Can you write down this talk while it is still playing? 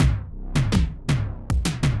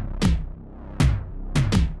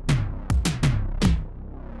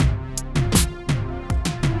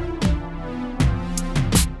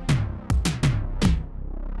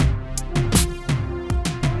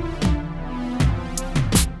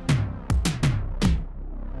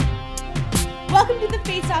Welcome to the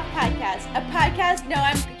Face Off Podcast, a podcast,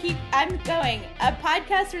 a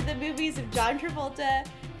podcast where the movies of Jon Travolta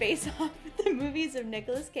face off with the movies of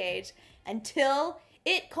Nicolas Cage until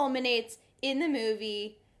it culminates in the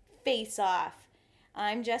movie Face Off.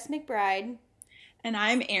 I'm Jess McBride. And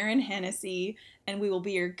I'm Erin Hennessy, and we will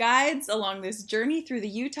be your guides along this journey through the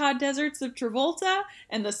Utah deserts of Travolta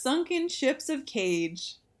and the sunken ships of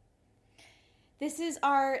Cage. This is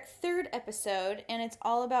our third episode, and it's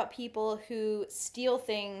all about people who steal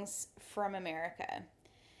things from America.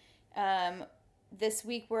 This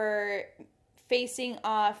week we're facing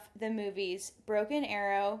off the movies Broken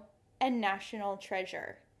Arrow and National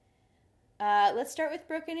Treasure. Let's start with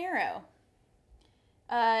Broken Arrow.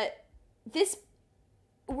 We're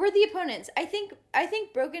the opponents. I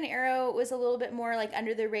think Broken Arrow was a little bit more like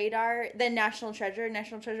under the radar than National Treasure.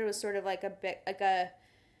 National Treasure was sort of like a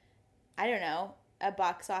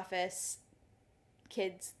box office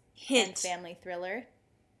kids hit and family thriller.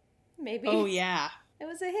 Maybe. Oh yeah. It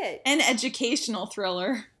was a hit. An educational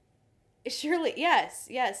thriller. Surely, yes,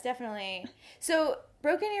 definitely. So,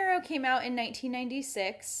 Broken Arrow came out in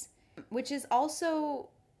 1996, which is also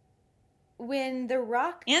when The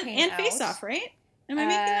Rock came out. And Face Off, right? Am I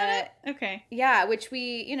making that up? Okay. Yeah, which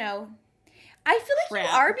I feel like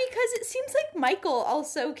you are, because it seems like Michael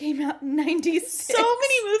also came out in 96. So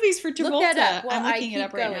many movies for Travolta. Look that up while I'm looking I it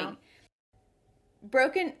up right now.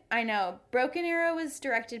 Broken Arrow was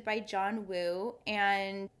directed by John Woo,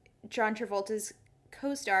 and John Travolta's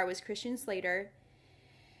co-star was Christian Slater.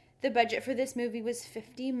 The budget for this movie was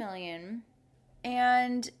 $50 million,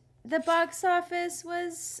 and the box office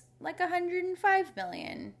was like $105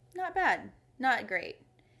 million. Not bad. Not great.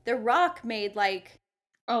 The Rock made like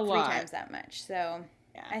a lot. 3 times that much. So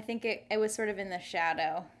yeah. I think it was sort of in the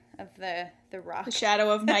shadow of the Rock. The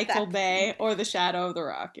shadow of Michael Bay or the shadow of The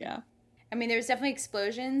Rock, yeah. I mean, there's definitely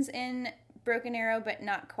explosions in Broken Arrow, but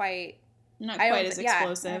not quite. Not quite as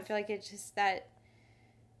explosive. I feel like it's just that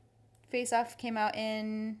Face Off came out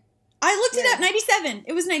in... I looked it up, 97.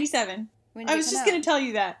 It was 97. I was just going to tell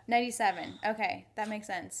you that. 97. Okay, that makes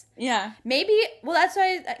sense. Yeah. Maybe, well, that's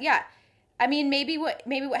why, yeah. I mean, maybe what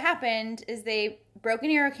happened is Broken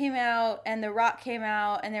Arrow came out and The Rock came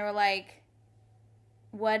out, and they were like,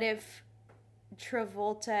 what if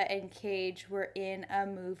Travolta and Cage were in a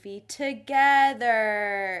movie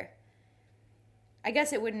together? I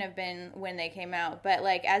guess it wouldn't have been when they came out, but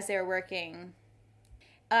like as they were working.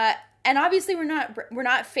 And obviously we're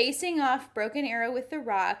not facing off Broken Arrow with The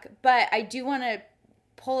Rock, but I do want to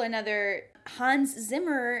pull another. Hans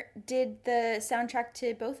Zimmer did the soundtrack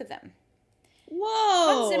to both of them.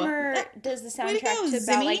 Whoa! Hans Zimmer does the soundtrack to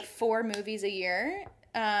about like 4 movies a year.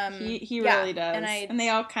 He really does. And they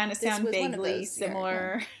all kind of sound vaguely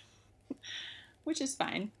similar, which is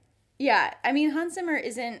fine. Yeah, I mean, Hans Zimmer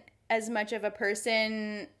isn't as much of a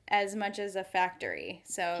person as much as a factory.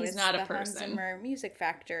 So he's not a person. Hans Zimmer Music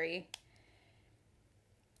Factory.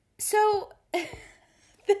 So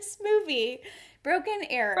this movie, Broken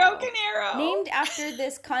Arrow, named after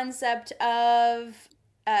this concept of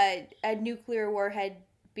a nuclear warhead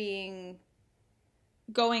being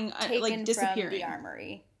taken like disappearing from the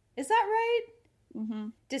armory. Is that right? Mm-hmm.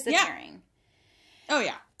 Disappearing. Yeah. Oh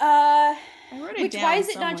yeah. I wrote it down why is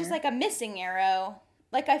it somewhere. not just like a missing arrow?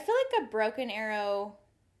 Like, I feel like a broken arrow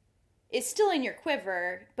is still in your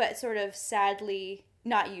quiver, but sort of sadly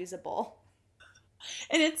not usable.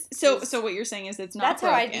 And it's so what you're saying is it's not That's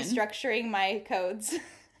broken. how I'd be structuring my codes.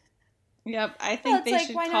 Yep, I think they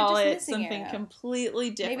should call it something arrow?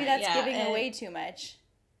 Completely different. Maybe that's giving away too much.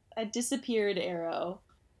 A disappeared arrow.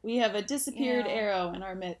 We have a disappeared arrow in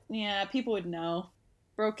our midst. Yeah, people would know.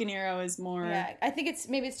 Broken Arrow is more. Yeah, I think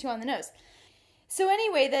maybe it's too on the nose. So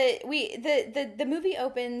anyway, the movie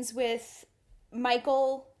opens with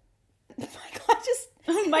Michael. I'm just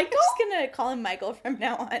gonna call him Michael from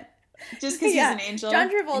now on. Just because he's an angel.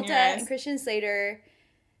 John Travolta and Christian Slater.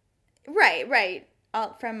 Right.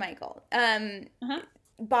 All from Michael.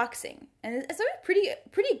 Boxing, and it's a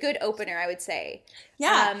pretty good opener, I would say.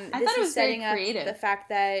 Yeah, I thought it was setting very creative. Up the fact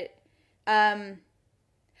that,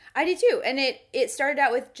 I did too, and it started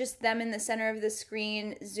out with just them in the center of the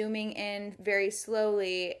screen, zooming in very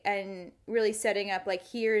slowly, and really setting up like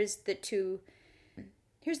here's the two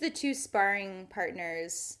sparring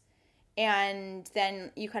partners, and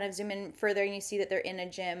then you kind of zoom in further and you see that they're in a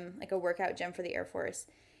gym, like a workout gym for the Air Force,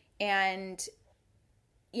 and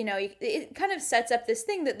you know, it kind of sets up this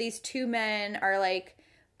thing that these two men are like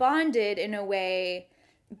bonded in a way,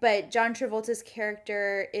 but Jon Travolta's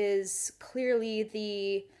character is clearly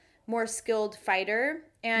the more skilled fighter,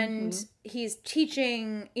 and he's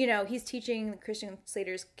teaching Christian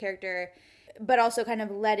Slater's character, but also kind of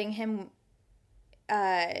letting him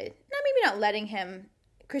maybe not letting him.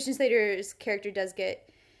 Christian Slater's character does get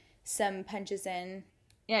some punches in.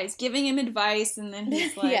 Yeah, he's giving him advice, and then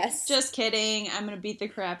he's like, yes. Just kidding, I'm going to beat the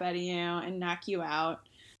crap out of you and knock you out.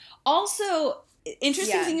 Also,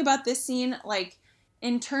 interesting thing about this scene, like,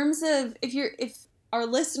 in terms of, if our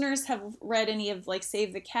listeners have read any of, like,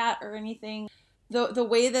 Save the Cat or anything, the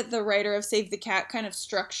way that the writer of Save the Cat kind of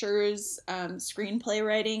structures screenplay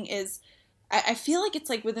writing is, I feel like it's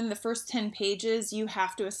like within the first 10 pages, you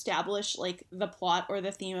have to establish like the plot or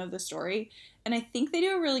the theme of the story. And I think they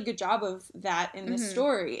do a really good job of that in this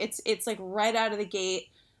story. It's like right out of the gate,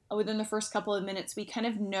 within the first couple of minutes, we kind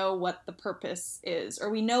of know what the purpose is, or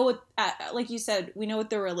we know what, like you said, we know what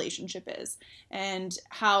their relationship is and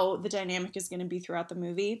how the dynamic is going to be throughout the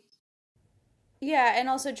movie. Yeah. And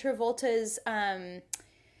also Travolta's,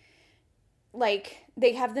 like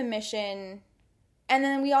they have the mission. And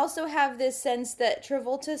then we also have this sense that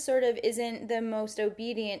Travolta sort of isn't the most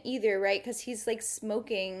obedient either, right? Because he's like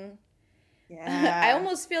smoking. Yeah. I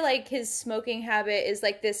almost feel like his smoking habit is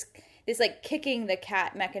like this like kicking the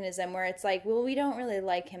cat mechanism where it's like, well, we don't really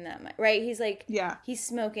like him that much, right? He's like, he's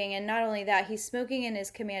smoking. And not only that, he's smoking in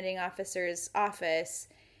his commanding officer's office.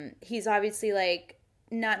 He's obviously like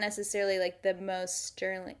not necessarily like the most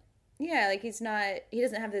sterling. Yeah, like he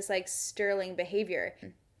doesn't have this like sterling behavior.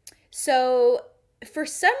 So for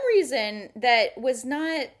some reason that was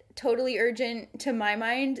not totally urgent to my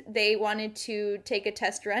mind, they wanted to take a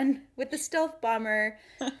test run with the stealth bomber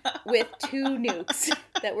with 2 nukes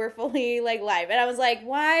that were fully like live. And I was like,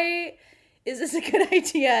 why is this a good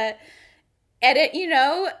idea? I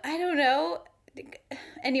don't know.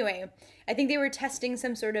 Anyway, I think they were testing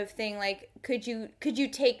some sort of thing like, could you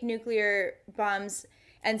take nuclear bombs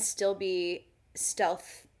and still be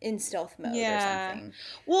in stealth mode or something.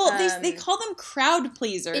 Well, they call them crowd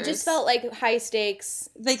pleasers. It just felt like high stakes.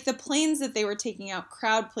 Like the planes that they were taking out,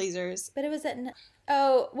 crowd pleasers. But it was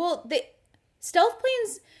stealth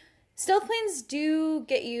planes do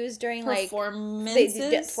get used during like performances.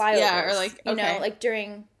 They flyovers. Yeah, or like like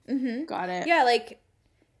during. Mm-hmm. Got it. Yeah, like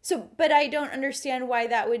so. But I don't understand why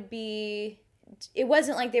that would be. It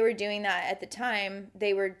wasn't like they were doing that at the time.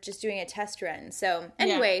 They were just doing a test run. So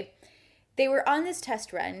anyway. They were on this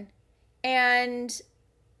test run, and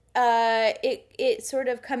it sort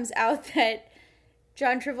of comes out that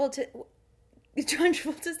Jon Travolta's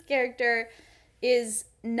character is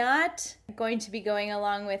not going to be going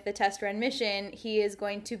along with the test run mission. He is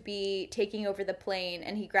going to be taking over the plane,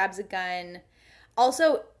 and he grabs a gun.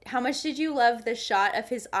 Also, how much did you love the shot of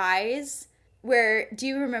his eyes? Do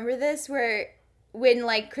you remember this? When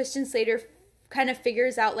like Christian Slater kind of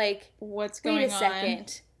figures out like, what's going on? Wait a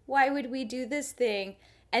second. Why would we do this thing?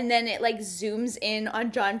 And then it like zooms in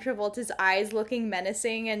on Jon Travolta's eyes looking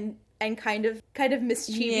menacing and kind of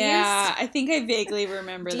mischievous. Yeah, I think I vaguely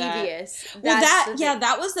remember Devious. That. Well,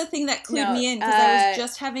 that was the thing that clued me in, because I was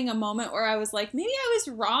just having a moment where I was like, maybe I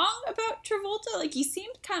was wrong about Travolta. Like, he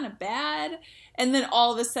seemed kind of bad. And then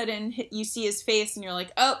all of a sudden you see his face and you're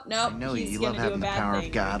like, oh, no, I know you love having the power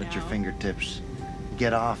of God at your fingertips.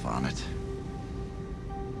 Get off on it.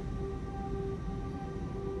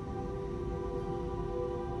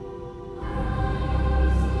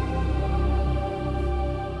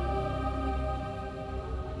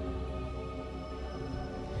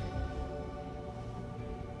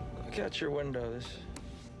 Look out your window. There's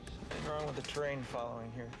something wrong with the terrain following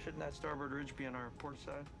here. Shouldn't that starboard ridge be on our port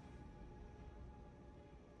side?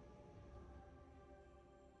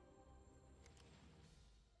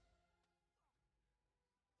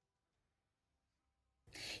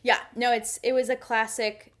 Yeah, no, it was a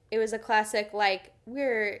classic, like,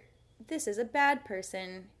 this is a bad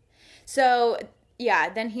person. So, yeah,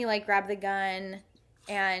 then he, like, grabbed the gun,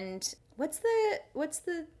 and what's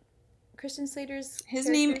the Christian Slater's His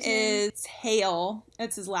name is Hale.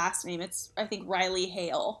 That's his last name. It's, I think, Riley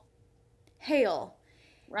Hale. Hale.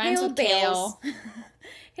 Rhymes Hale with bails. Kale.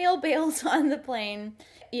 Hale bails on the plane,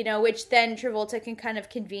 which then Travolta can kind of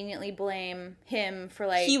conveniently blame him for,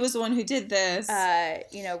 like... He was the one who did this.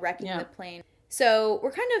 Wrecking the plane. So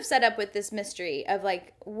we're kind of set up with this mystery of,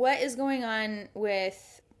 like, what is going on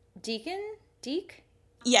with Deacon? Deke?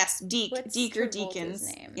 Yes, Deke. What's Deke or Travolta's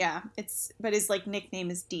Deakins. name? Yeah, but his, like,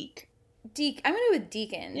 nickname is Deke. Deke. I'm going to go with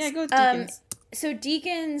Deakins. Yeah, go with Deakins. So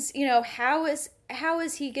Deakins, how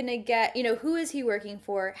is he going to get, who is he working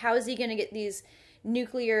for? How is he going to get these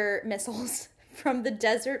nuclear missiles from the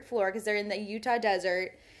desert floor, because they're in the Utah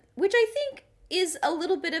desert, which I think is a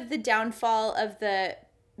little bit of the downfall of the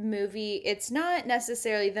movie. It's not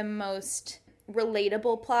necessarily the most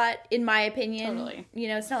relatable plot, in my opinion. Totally.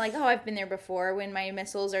 It's not like, oh, I've been there before when my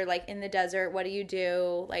missiles are, like, in the desert. What do you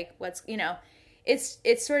do? Like,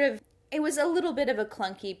 it's sort of, it was a little bit of a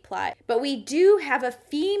clunky plot. But we do have a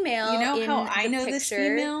female. You know in how I the know picture. this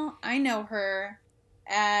female? I know her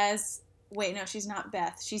as, wait, no, she's not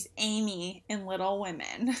Beth. She's Amy in Little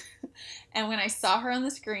Women. And when I saw her on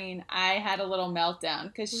the screen, I had a little meltdown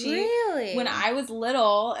because Really? when I was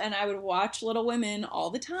little and I would watch Little Women all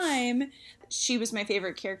the time, she was my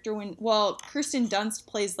favorite character. Kirsten Dunst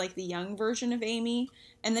plays like the young version of Amy,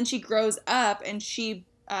 and then she grows up and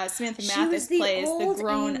Samantha Mathis plays the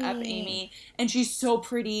grown-up Amy, and she's so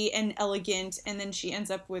pretty and elegant, and then she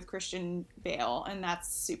ends up with Christian Bale, and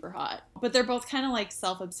that's super hot. But they're both kind of like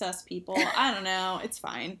self-obsessed people. I don't know. It's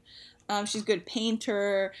fine. She's a good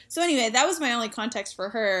painter. So anyway, that was my only context for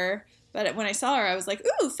her. But when I saw her, I was like,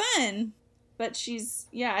 ooh, fun. But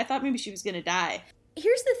I thought maybe she was going to die.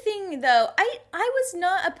 Here's the thing, though. I was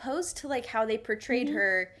not opposed to, like, how they portrayed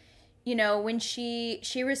her, you know, when she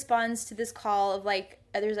responds to this call of, like,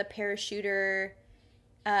 there's a parachuter,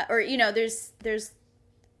 or, you know, there's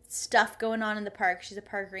stuff going on in the park. She's a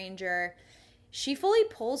park ranger. She fully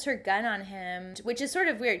pulls her gun on him, which is sort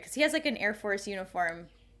of weird because he has, like, an Air Force uniform,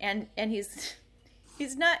 and he's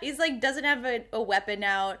like, doesn't have a weapon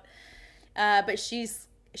out, but she's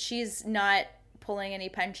not pulling any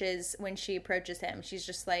punches when she approaches him. She's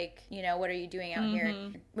just like, you know, what are you doing out here?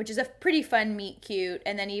 Which is a pretty fun meet cute.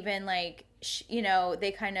 And then even like, you know,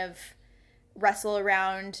 they kind of wrestle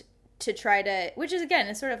around to try to, which is again,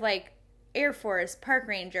 it's sort of like Air Force, park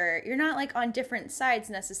ranger. You're not like on different sides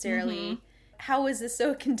necessarily. How is this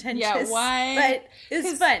so contentious? Yeah, why? But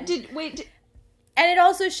it's fun. And it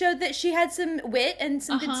also showed that she had some wit and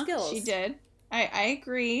some good skills. She did. I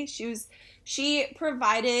agree. She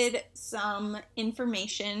provided some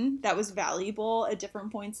information that was valuable at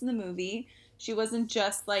different points in the movie. She wasn't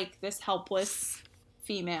just like this helpless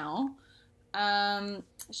female.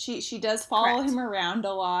 She does follow him around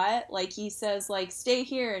a lot. Like he says, like, stay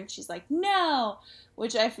here, and she's like, no,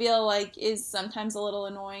 which I feel like is sometimes a little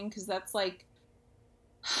annoying because that's like,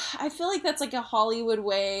 I feel like that's like a Hollywood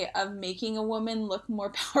way of making a woman look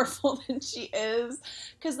more powerful than she is,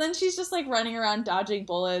 because then she's just like running around dodging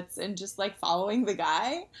bullets and just like following the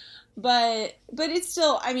guy. But it's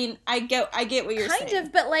still, I mean, I get what you're saying. Kind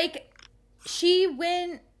of, but like she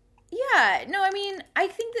went. Yeah, no, I mean, I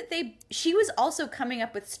think that she was also coming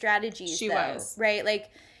up with strategies. She was. Right?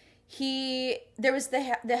 Like there was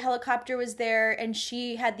the helicopter was there, and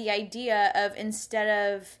she had the idea of,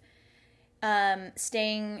 instead of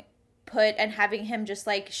staying put and having him just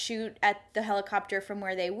like shoot at the helicopter from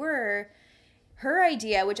where they were, her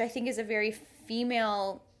idea, which I think is a very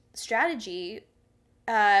female strategy,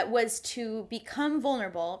 was to become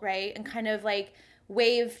vulnerable, right? And kind of like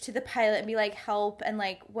wave to the pilot and be like, help, and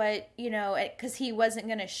like, what, you know, because he wasn't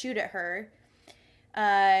going to shoot at her,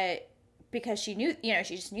 because she knew, you know,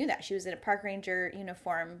 she just knew that she was in a park ranger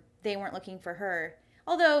uniform. They weren't looking for her,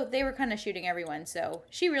 although they were kind of shooting everyone, so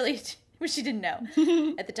she really which she didn't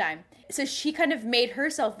know at the time. So she kind of made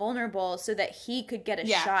herself vulnerable so that he could get a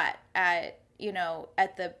shot at, you know,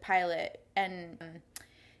 at the pilot, and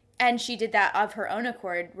she did that of her own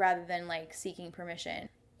accord rather than like seeking permission.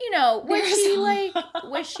 You know,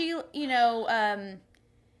 was she, you know,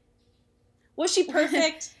 was she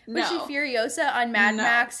perfect? No. Was she Furiosa on Mad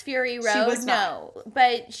Max Fury Road? She was not. No,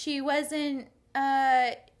 but she wasn't,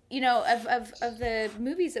 you know, of the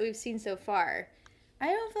movies that we've seen so far, I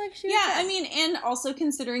don't feel like she was. Yeah, I mean, and also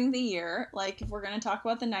considering the year, like, if we're going to talk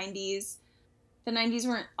about the 90s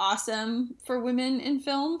weren't awesome for women in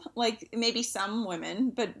film. Like, maybe some women,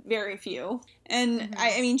 but very few. And,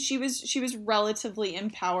 I mean, she was relatively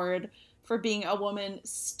empowered for being a woman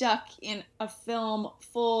stuck in a film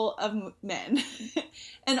full of men.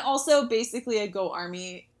 And also, basically, a Go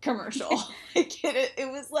Army commercial. I get it. It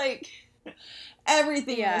was, like,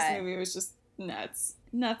 everything in this movie was just nuts.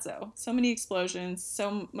 Nutso. So many explosions,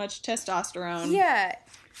 so much testosterone. Yeah.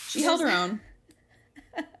 She held her own.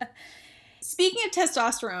 Speaking of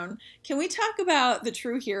testosterone, can we talk about the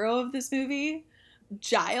true hero of this movie?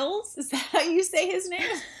 Giles? Is that how you say his name?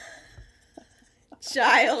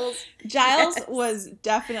 Giles. Giles was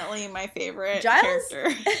definitely my favorite character.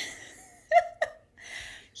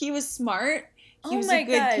 He was smart. He was a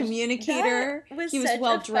good communicator. Was he was such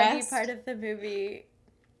well a dressed. funny part of the movie.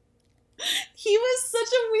 He was such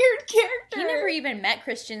a weird character. He never even met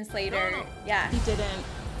Christian Slater. No. Yeah. He didn't.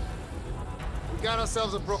 We got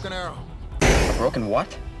ourselves a broken arrow. A broken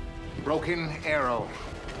what? Broken arrow.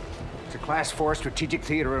 It's a Class 4 strategic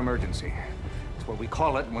theater emergency. It's what we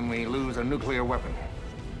call it when we lose a nuclear weapon.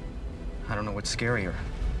 I don't know what's scarier.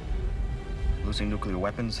 Losing nuclear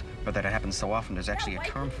weapons, or that it happens so often there's actually a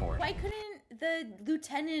term for it. Why couldn't the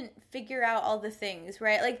lieutenant figure out all the things,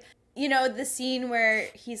 right? Like, you know, the scene where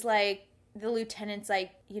he's like, the lieutenant's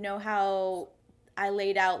like, you know how I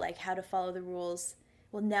laid out like how to follow the rules?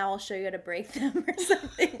 Well, now I'll show you how to break them or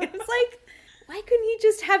something. It was like, why couldn't he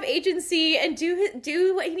just have agency and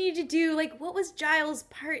do what he needed to do? Like, what was Giles'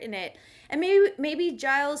 part in it? And maybe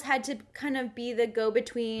Giles had to kind of be the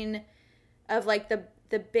go-between of like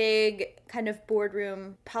the big kind of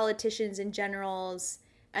boardroom politicians and generals,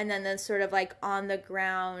 and then the sort of like on the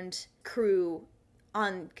ground crew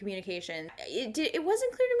on communication. It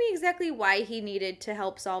wasn't clear to me exactly why he needed to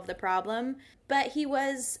help solve the problem, but he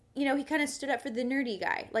was, you know, he kind of stood up for the nerdy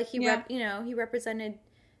guy. Like he represented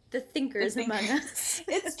the thinkers among us.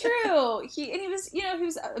 It's true. He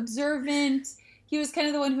was observant. He was kind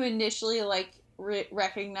of the one who initially like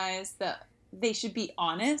recognized that they should be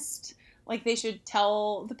honest. Like they should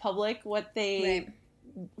tell the public what they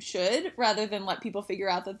should, rather than let people figure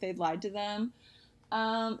out that they'd lied to them.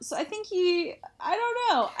 So I think I don't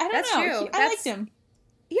know. That's true. I liked him.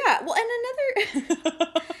 Yeah. Well, and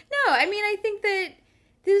another, no, I mean, I think that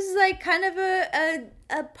this is like kind of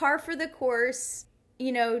a par for the course,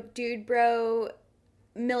 you know, dude bro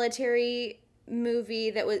military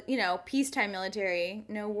movie that was, you know, peacetime military,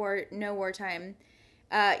 no wartime,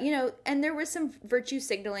 you know, and there was some virtue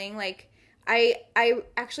signaling. Like I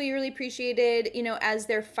actually really appreciated, you know, as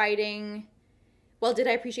they're fighting, well, did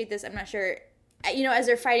I appreciate this? I'm not sure. You know, as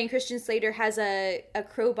they're fighting, Christian Slater has a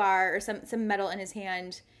crowbar or some metal in his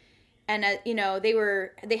hand, and you know,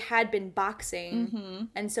 they had been boxing,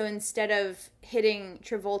 and so instead of hitting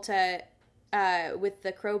Travolta with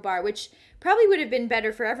the crowbar, which probably would have been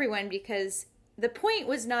better for everyone, because the point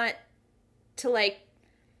was not to like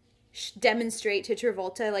demonstrate to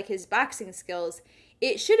Travolta like his boxing skills.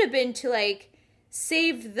 It should have been to like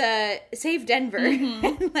save Denver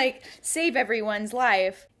and like save everyone's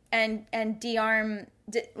life. And disarm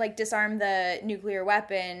the nuclear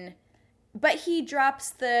weapon, but he drops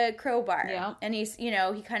the crowbar, and he's, you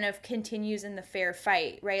know, he kind of continues in the fair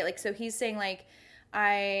fight, right? Like, so he's saying like,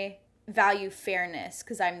 I value fairness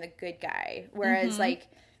because I'm the good guy, whereas like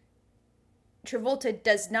Travolta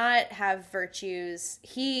does not have virtues.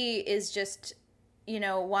 He is just, you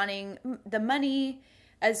know, wanting the money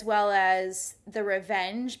as well as the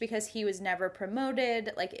revenge, because he was never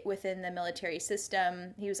promoted, like, within the military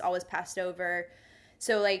system. He was always passed over.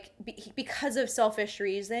 So, like, because of selfish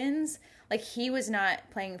reasons, like, he was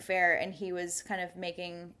not playing fair, and he was kind of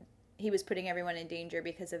he was putting everyone in danger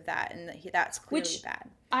because of that, and that's clearly bad.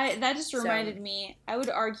 That just reminded me, I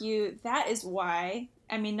would argue that is why,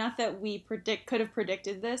 I mean, not that we could have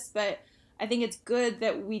predicted this, but I think it's good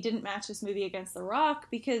that we didn't match this movie against The Rock,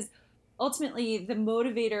 because ultimately, the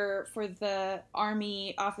motivator for the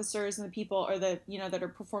army officers and the people, or the, you know, that are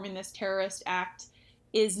performing this terrorist act,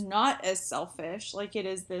 is not as selfish. Like, it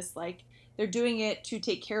is this, like, they're doing it to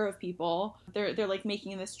take care of people. They're like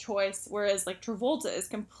making this choice, whereas like Travolta is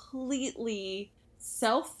completely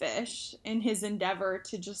selfish in his endeavor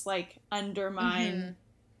to just like undermine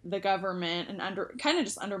the government and kind of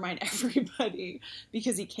just undermine everybody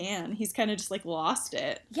because he can. He's kind of just like lost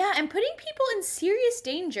it. Yeah, and putting people in serious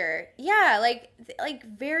danger. Yeah, like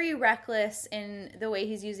very reckless in the way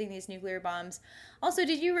he's using these nuclear bombs. Also,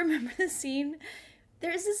 did you remember the scene?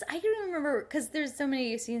 There's this, I don't remember, because there's so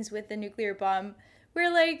many scenes with the nuclear bomb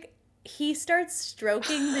where like he starts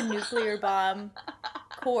stroking the nuclear bomb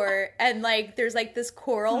core, and like there's like this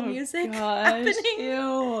choral music happening.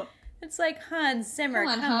 Ew. It's like, Hans Zimmer,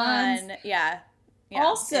 come on. Yeah.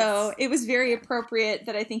 Also, it was very appropriate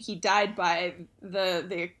that I think he died by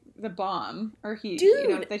the bomb, or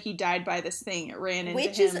that he died by this thing. It ran into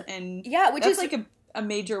him, and that's like a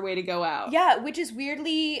major way to go out. Yeah, which is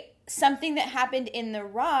weirdly something that happened in The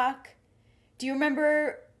Rock. Do you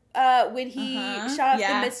remember when he shot off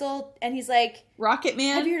the missile, and he's like, Rocket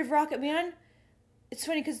Man? Have you heard of Rocket Man? It's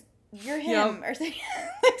funny because you're him, or something,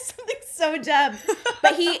 like something so dumb.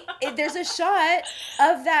 But there's a shot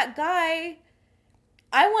of that guy.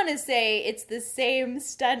 I want to say it's the same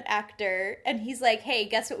stunt actor, and he's like, hey,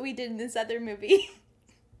 guess what we did in this other movie?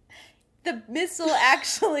 The missile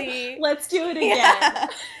actually... Let's do it again. Yeah,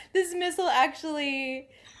 this missile actually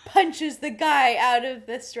punches the guy out of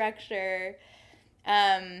the structure.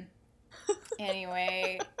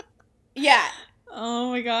 Anyway. Yeah.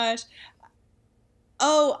 Oh my gosh.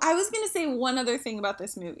 Oh, I was going to say one other thing about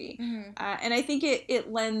this movie. And I think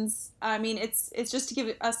it lends, I mean, it's just to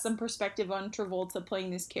give us some perspective on Travolta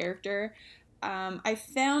playing this character. I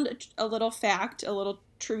found a little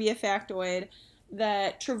trivia factoid,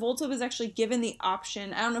 that Travolta was actually given the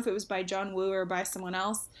option, I don't know if it was by John Woo or by someone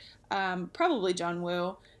else, probably John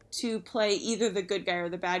Woo, to play either the good guy or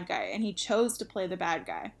the bad guy. And he chose to play the bad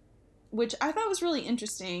guy. which I thought was really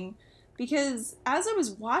interesting because as I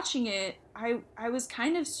was watching it, I was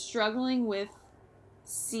kind of struggling with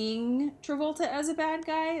seeing Travolta as a bad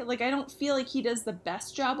guy. Like, I don't feel like he does the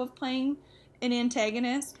best job of playing an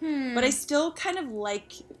antagonist, but I still kind of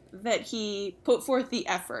like that he put forth the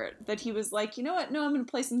effort, that he was like, you know what, no, I'm going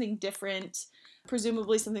to play something different,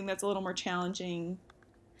 presumably something that's a little more challenging.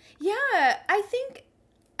 Yeah, I think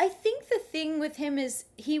the thing with him is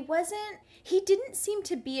he didn't seem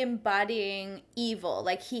to be embodying evil.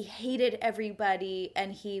 Like, he hated everybody,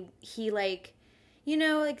 and he like, you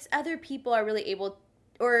know, like other people are really able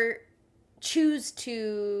or choose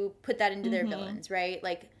to put that into their villains, right?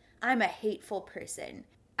 Like, I'm a hateful person.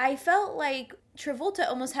 I felt like Travolta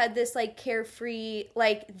almost had this like carefree,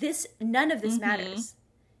 like, none of this matters,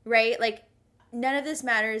 right? Like, none of this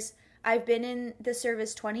matters. I've been in the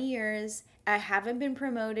service 20 years. I haven't been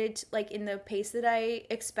promoted like in the pace that I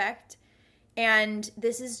expect. And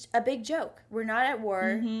this is a big joke. We're not at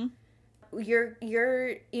war. You're,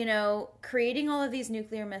 you know, creating all of these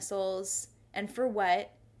nuclear missiles, and for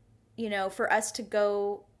what? You know, for us to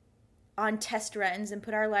go on test runs and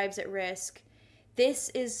put our lives at risk. This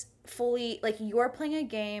is fully like, you're playing a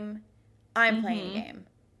game, I'm playing a game.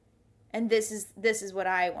 And this is what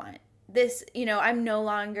I want. This, you know, I'm no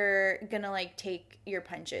longer gonna like take your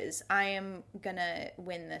punches. I am gonna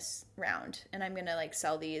win this round, and I'm gonna like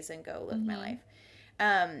sell these and go live my life.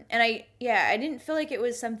 And I didn't feel like it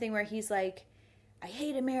was something where he's like, I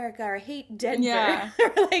hate America, or I hate Denver,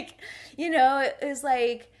 or like, you know, it was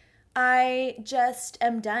like, I just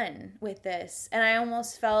am done with this. And I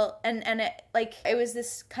almost felt, and it, like, it was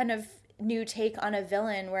this kind of new take on a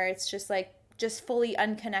villain where it's just like, just fully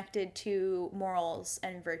unconnected to morals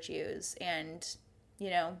and virtues, and,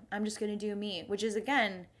 you know, I'm just gonna do me, which is,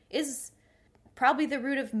 again, is probably the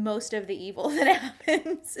root of most of the evil that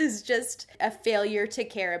happens, is just a failure to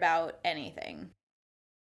care about anything.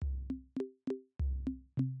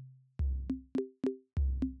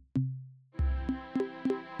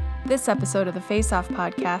 This episode of the Face Off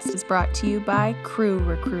podcast is brought to you by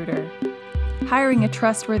CrewRecruiter. Hiring a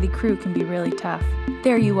trustworthy crew can be really tough.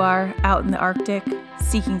 There you are, out in the Arctic,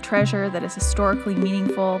 seeking treasure that is historically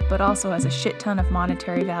meaningful but also has a shit ton of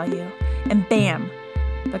monetary value. And bam!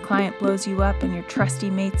 The client blows you up and your trusty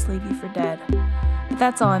mates leave you for dead. But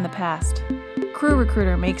that's all in the past.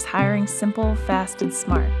 CrewRecruiter makes hiring simple, fast, and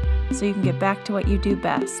smart, so you can get back to what you do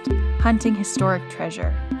best, hunting historic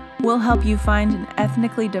treasure. We'll help you find an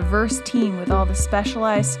ethnically diverse team with all the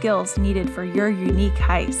specialized skills needed for your unique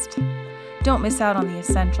heist. Don't miss out on the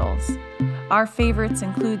essentials. Our favorites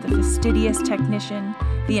include the fastidious technician,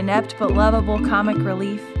 the inept but lovable comic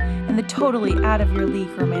relief, and the totally out-of-your-league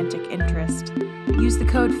romantic interest. Use the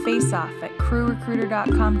code FACEOFF at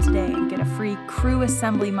CrewRecruiter.com today and get a free crew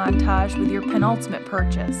assembly montage with your penultimate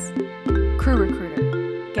purchase.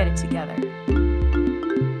 CrewRecruiter. Get it together.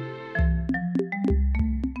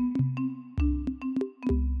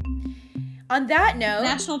 On that note,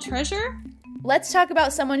 National Treasure? Let's talk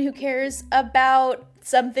about someone who cares about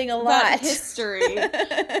something a lot. About history.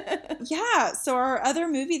 Yeah, so our other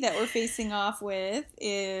movie that we're facing off with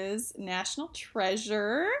is National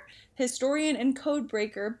Treasure. Historian and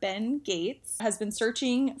codebreaker Ben Gates has been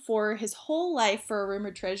searching for his whole life for a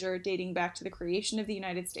rumored treasure dating back to the creation of the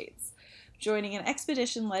United States. Joining an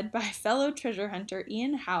expedition led by fellow treasure hunter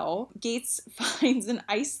Ian Howe, Gates finds an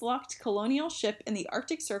ice-locked colonial ship in the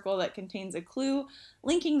Arctic Circle that contains a clue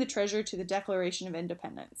linking the treasure to the Declaration of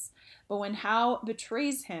Independence. But when Howe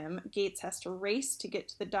betrays him, Gates has to race to get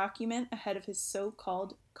to the document ahead of his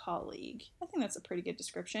so-called colleague. I think that's a pretty good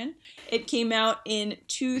description. It came out in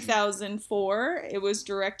 2004. It was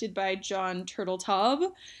directed by Jon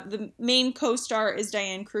Crosswhite. The main co-star is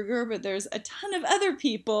Diane Kruger, but there's a ton of other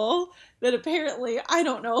people that apparently I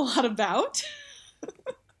don't know a lot about.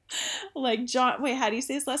 Like John, wait, how do you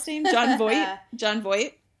say his last name? Jon Voight? Jon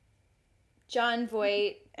Voight. Jon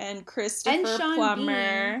Voight. And Christopher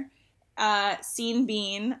Plummer. Sean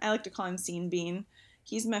Bean. I like to call him Sean Bean.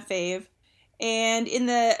 He's my fave. And in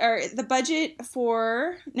the budget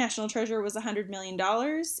for National Treasure was $100 million.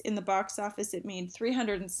 In the box office, it made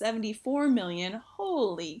 $374 million.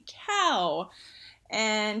 Holy cow!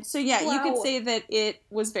 And so, yeah, wow. You could say that it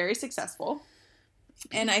was very successful.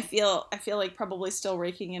 And I feel like probably still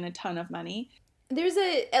raking in a ton of money. There's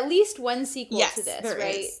at least one sequel to this,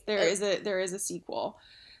 right? There is a sequel.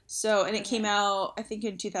 So, and it came out, I think,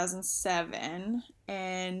 in 2007,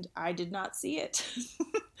 and I did not see it.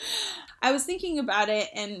 I was thinking about it,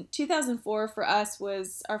 and 2004 for us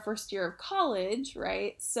was our first year of college,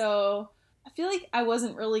 right? So I feel like I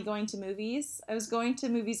wasn't really going to movies. I was going to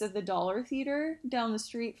movies at the Dollar Theater down the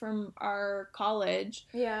street from our college.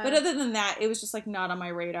 Yeah. But other than that, it was just like not on my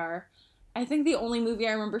radar. I think the only movie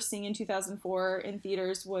I remember seeing in 2004 in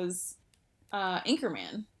theaters was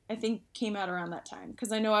Anchorman. I think came out around that time.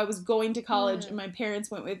 Because I know I was going to college and my parents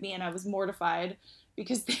went with me and I was mortified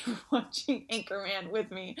because they were watching Anchorman with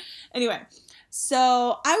me. Anyway,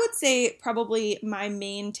 so I would say probably my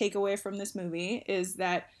main takeaway from this movie is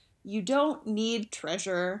that you don't need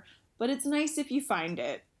treasure, but it's nice if you find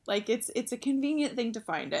it. Like, it's a convenient thing to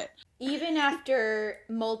find it. Even after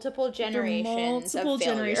multiple generations of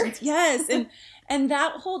failure. Yes, and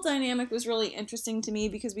that whole dynamic was really interesting to me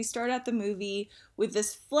because we start out the movie with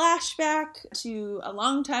this flashback to a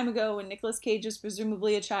long time ago when Nicolas Cage is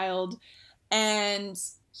presumably a child, and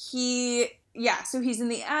so he's in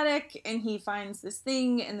the attic and he finds this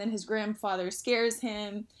thing, and then his grandfather scares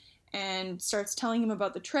him and starts telling him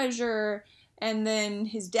about the treasure, and then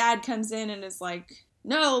his dad comes in and is like,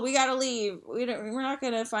 no, we gotta leave. We're not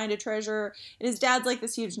gonna find a treasure. And his dad's like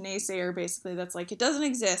this huge naysayer, basically, that's like, it doesn't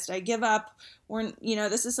exist. I give up.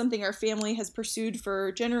 This is something our family has pursued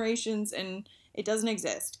for generations, and it doesn't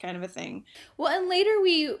exist, kind of a thing. Well, and later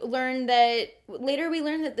we learned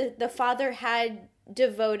that the father had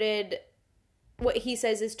devoted what he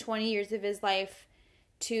says is 20 years of his life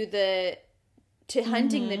to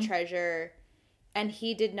hunting the treasure, and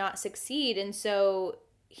he did not succeed, and so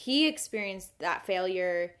he experienced that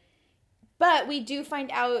failure. But we do find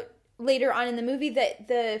out later on in the movie that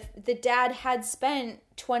the dad had spent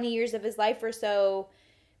 20 years of his life or so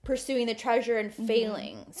pursuing the treasure and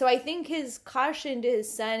failing. So I think his caution to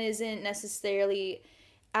his son isn't necessarily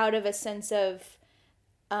out of a sense of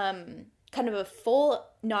kind of a full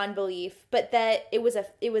non-belief, but that it was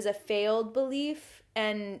a failed belief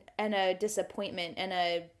and a disappointment, and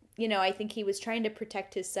I think he was trying to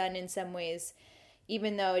protect his son in some ways,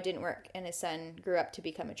 even though it didn't work and his son grew up to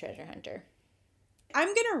become a treasure hunter. I'm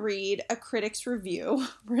going to read a critic's review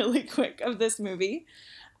really quick of this movie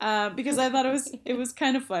because I thought it was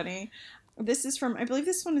kind of funny. This is from, I believe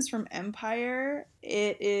this one is from Empire.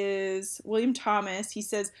 It is William Thomas. He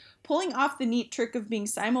says, pulling off the neat trick of being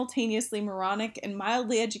simultaneously moronic and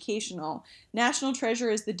mildly educational, National Treasure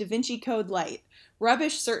is the Da Vinci Code light.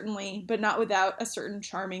 Rubbish, certainly, but not without a certain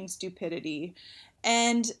charming stupidity.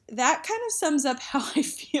 And that kind of sums up how I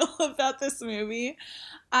feel about this movie.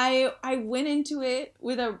 I went into it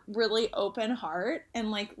with a really open heart and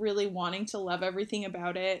like really wanting to love everything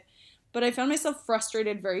about it. But I found myself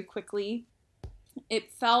frustrated very quickly.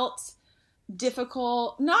 It felt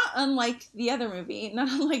difficult, not unlike the other movie, not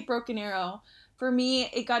unlike Broken Arrow. For me,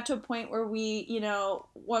 it got to a point where we,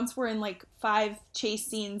 once we're in like 5 chase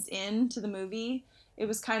scenes into the movie, it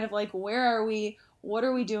was kind of like, where are we? What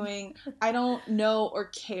are we doing? I don't know or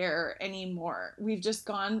care anymore. We've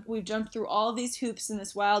jumped through all these hoops in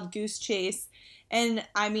this wild goose chase. And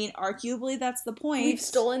I mean, arguably that's the point. We've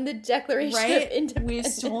stolen the Declaration of Independence. We've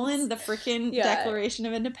stolen the freaking Declaration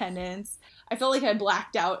of Independence. I felt like I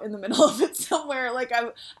blacked out in the middle of it somewhere. Like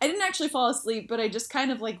I didn't actually fall asleep, but I just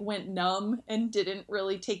kind of like went numb and didn't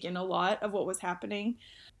really take in a lot of what was happening.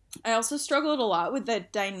 I also struggled a lot with the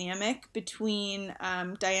dynamic between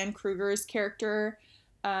Diane Kruger's character.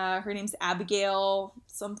 Her name's Abigail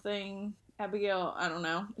something. Abigail, I don't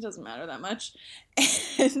know. It doesn't matter that much.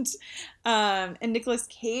 And Nicolas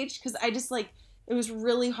Cage, because I just like, it was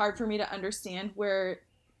really hard for me to understand where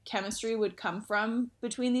chemistry would come from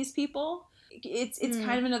between these people. It's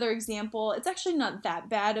kind of another example. It's actually not that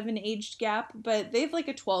bad of an age gap, but they have like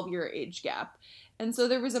a 12-year age gap. And so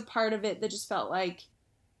there was a part of it that just felt like,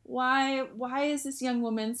 why is this young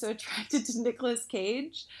woman so attracted to Nicolas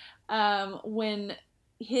Cage when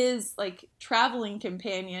his like traveling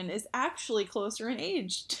companion is actually closer in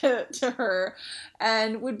age to her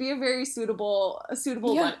and would be a very suitable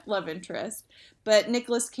love interest. But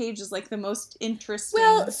Nicolas Cage is like the most interesting.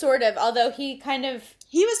 Well, sort of, although he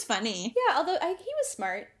was funny. Yeah, although he was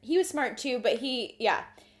smart. He was smart too, but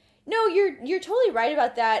No, you're totally right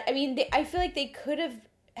about that. I mean, I feel like they could have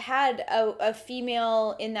had a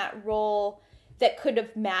female in that role that could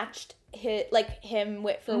have matched him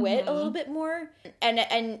wit for wit a little bit more, and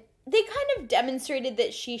they kind of demonstrated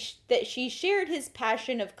that she shared his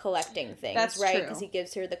passion of collecting things. That's right, because he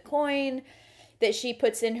gives her the coin that she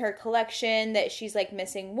puts in her collection that she's like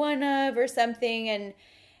missing one of or something, and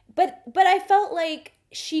but I felt like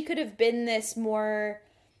she could have been this more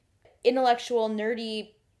intellectual,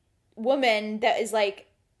 nerdy woman that is like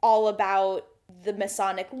all about the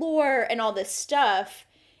Masonic lore and all this stuff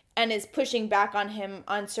and is pushing back on him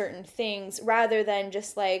on certain things rather than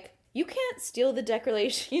just like you can't steal the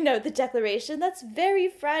declaration, the declaration. That's very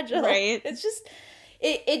fragile. Right. It's just,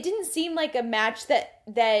 it didn't seem like a match that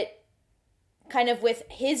kind of with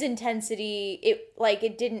his intensity,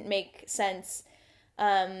 it didn't make sense.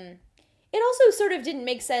 It also sort of didn't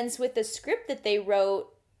make sense with the script that they wrote.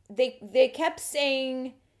 They kept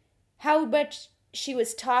saying how much she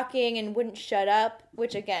was talking and wouldn't shut up,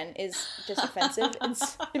 which again is just offensive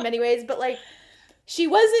in many ways, but like she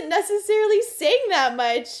wasn't necessarily saying that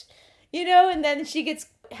much, and then she gets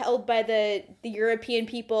held by the European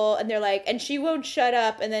people and they're like, and she won't shut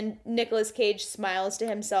up, and then Nicolas Cage smiles to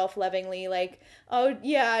himself lovingly like, oh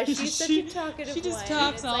yeah, she's such a talkative. She just one.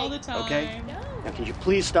 talks all the time. Okay. No. Now, can you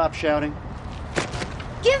please stop shouting?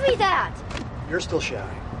 Give me that! You're still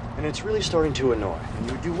shouting, and it's really starting to annoy. And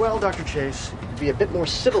you would do well, Dr. Chase, to be a bit more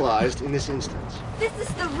civilized in this instance. This is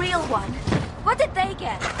the real one. What did they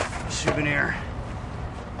get? A souvenir.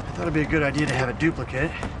 I thought it'd be a good idea to have a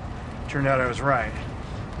duplicate. Turned out I was right.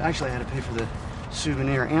 Actually, I had to pay for the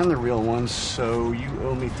souvenir and the real one, so you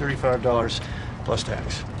owe me $35 plus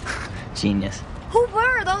tax. Genius. Who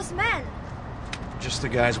were those men? Just the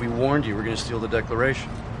guys we warned you were going to steal the declaration.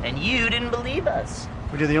 And you didn't believe us.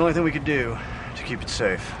 We did the only thing we could do to keep it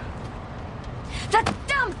safe. That's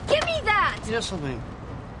dumb! Give me that! You know something?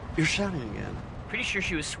 You're shouting again. Pretty sure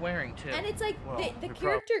she was swearing, too. And it's like, Well, the the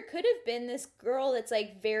character could have been this girl that's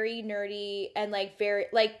like very nerdy and like very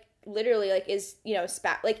like literally like is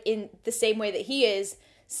like in the same way that he is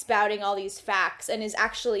spouting all these facts and is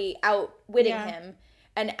actually outwitting him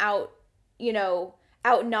and out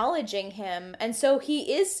acknowledging him, and so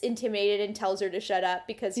he is intimidated and tells her to shut up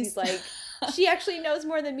because he's like, she actually knows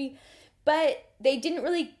more than me. But they didn't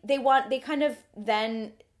really, they kind of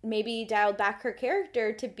then maybe dialed back her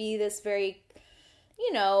character to be this very,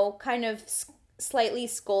 kind of slightly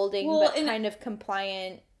scolding, but kind of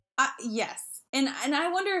compliant. Yes. And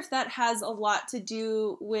I wonder if that has a lot to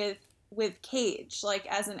do with Cage. Like,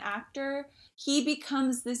 as an actor, he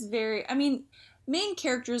becomes this very, main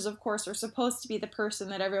characters, of course, are supposed to be the person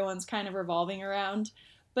that everyone's kind of revolving around.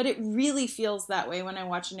 But it really feels that way when I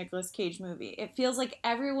watch a Nicolas Cage movie. It feels like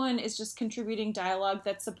everyone is just contributing dialogue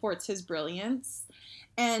that supports his brilliance.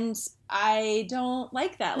 And I don't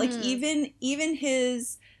like that. Like, even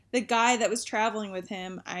the guy that was traveling with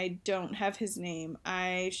him, I don't have his name.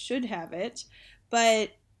 I should have it.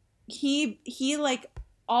 But he like,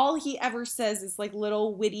 all he ever says is like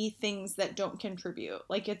little witty things that don't contribute.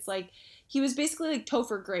 Like, it's like, he was basically like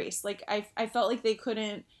Topher Grace. Like, I felt like they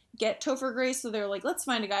couldn't get Topher Grace, so they're like, let's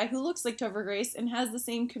find a guy who looks like Topher Grace and has the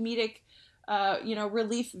same comedic,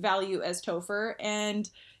 relief value as Topher, and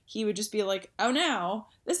he would just be like, oh no,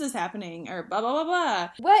 this is happening, or blah, blah, blah, blah.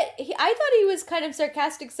 I thought he was kind of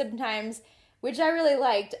sarcastic sometimes, which I really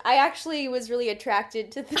liked. I actually was really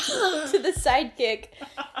attracted to the sidekick,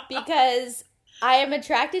 because I am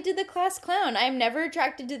attracted to the class clown. I'm never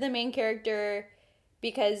attracted to the main character,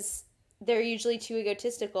 because they're usually too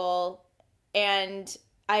egotistical, and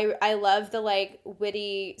I love the like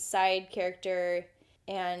witty side character,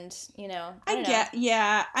 and I get,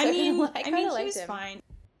 yeah. I mean, he was fine.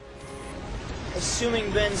 Assuming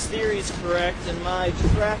Ben's theory is correct and my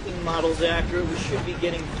tracking model's accurate, we should be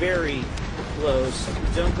getting very close.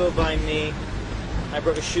 Don't go by me. I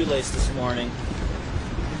broke a shoelace this morning.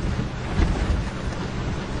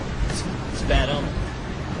 It's a bad omen.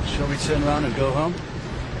 Shall we turn around and go home?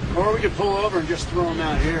 Or we could pull over and just throw him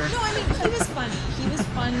out here. No, I mean, he was funny. He was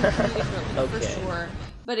fun comedic relief, for sure.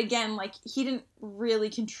 But again, like, he didn't really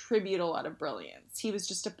contribute a lot of brilliance. He was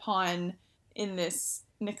just a pawn in this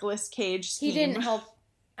Nicolas Cage scheme. He didn't help.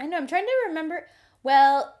 I know, I'm trying to remember.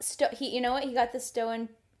 Well, he got the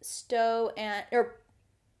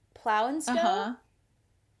plow and stow. Uh-huh.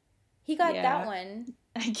 He got that one.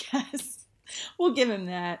 I guess. We'll give him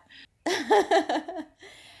that.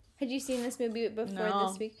 Had you seen this movie before No.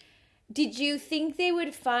 this week? Did you think they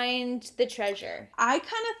would find the treasure? I kind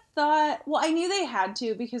of thought, well, I knew they had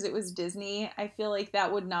to because it was Disney. I feel like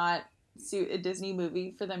that would not suit a Disney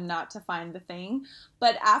movie for them not to find the thing.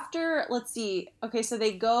 But after, let's see, okay, so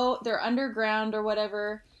they're underground or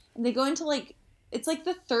whatever, and they go into like, it's like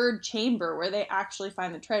the third chamber where they actually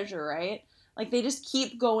find the treasure, right? Like, they just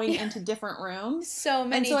keep going into different rooms. So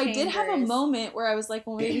many And so chambers. I did have a moment where I was like,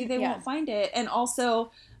 well, maybe they won't find it. And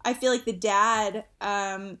also, I feel like the dad,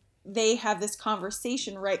 they have this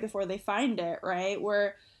conversation right before they find it, right?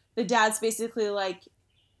 Where the dad's basically like,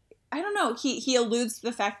 I don't know, he alludes to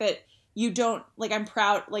the fact that you don't, like, I'm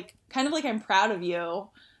proud, like, kind of like I'm proud of you,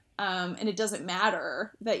 and it doesn't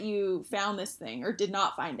matter that you found this thing or did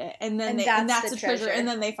not find it. And then that's the treasure, and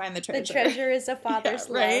then they find the treasure. The treasure is a father's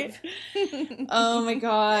right? love. Oh my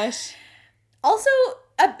gosh. Also,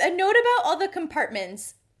 a note about all the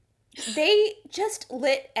compartments. They just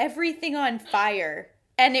lit everything on fire.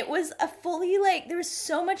 And it was a fully, like, there was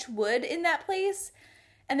so much wood in that place.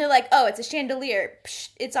 And they're like, oh, it's a chandelier. Psh,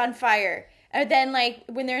 it's on fire. And then, like,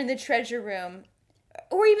 when they're in the treasure room,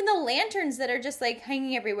 or even the lanterns that are just, like,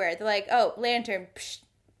 hanging everywhere. They're like, oh, lantern, psh,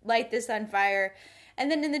 light this on fire. And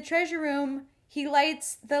then in the treasure room, he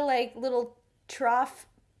lights the, like, little trough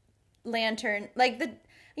lantern. Like,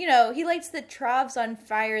 he lights the troughs on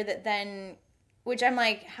fire that then, which I'm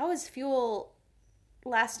like, how is fuel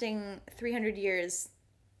lasting 300 years?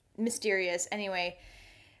 Mysterious. Anyway.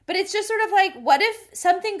 But it's just sort of like, what if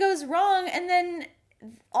something goes wrong and then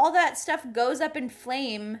all that stuff goes up in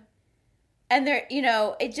flame and there,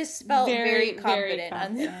 it just felt very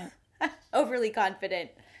confident. Overly confident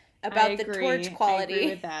about the torch quality. I agree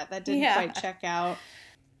with that. That didn't quite check out.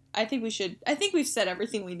 I think we've said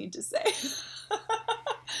everything we need to say.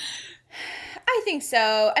 I think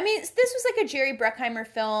so. I mean, this was like a Jerry Bruckheimer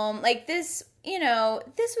film. Like this,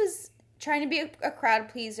 this was trying to be a crowd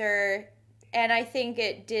pleaser. And I think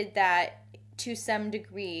it did that to some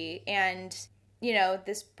degree. And, I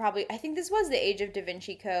think this was the age of Da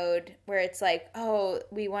Vinci Code, where it's like, oh,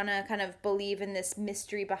 we want to kind of believe in this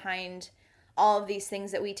mystery behind all of these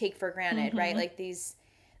things that we take for granted, right? Like these,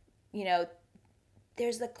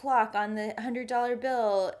 there's the clock on the $100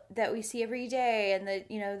 bill that we see every day, and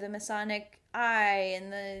the Masonic eye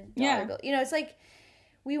and the dollar bill. It's like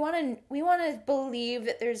we want to believe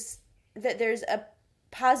that there's a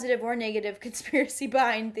positive or negative conspiracy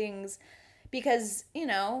behind things, because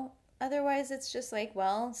otherwise it's just like,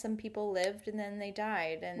 well, some people lived and then they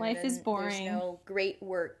died, and life is boring. There's no great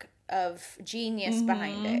work of genius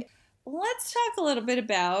behind it. Let's talk a little bit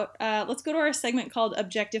about let's go to our segment called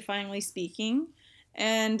Objectifyingly Speaking,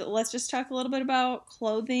 and let's just talk a little bit about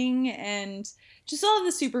clothing and just all of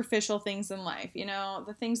the superficial things in life,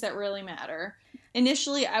 the things that really matter.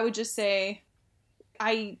 Initially, I would just say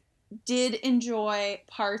I did enjoy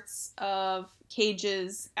parts of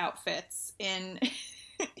Cage's outfits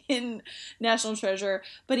in National Treasure,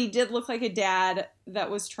 but he did look like a dad that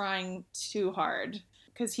was trying too hard,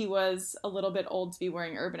 because he was a little bit old to be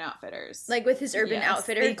wearing Urban Outfitters. Like with his Urban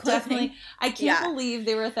Outfitter clothing. Definitely, I can't believe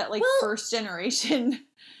they were at that first generation.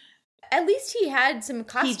 At least he had some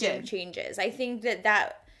costume changes. I think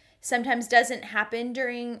that sometimes doesn't happen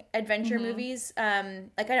during adventure movies. I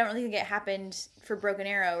don't really think it happened for Broken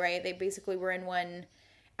Arrow, right? They basically were in one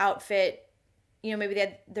outfit. Maybe they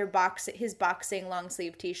had his boxing long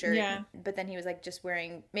sleeve t-shirt. Yeah. But then he was like just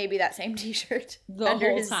wearing maybe that same t-shirt the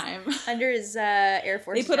whole time under his Air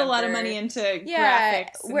Force. They put a lot of money into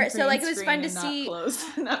graphics. It was fun to see clothes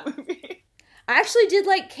in that movie. I actually did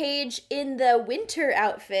like Cage in the winter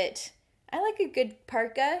outfit. I like a good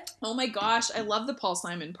parka. Oh my gosh, I love the Paul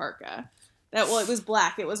Simon parka. It was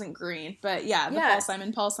black, it wasn't green, but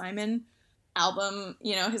the Paul Simon album,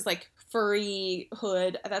 his like furry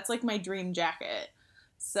hood, that's like my dream jacket.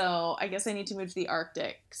 So I guess I need to move to the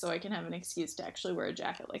Arctic so I can have an excuse to actually wear a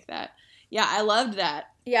jacket like that. Yeah, I loved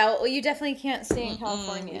that. Yeah, well, you definitely can't stay in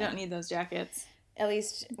California. You don't need those jackets. At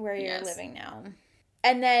least where you're living now.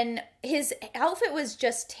 And then his outfit was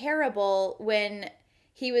just terrible when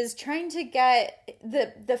he was trying to get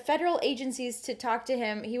the federal agencies to talk to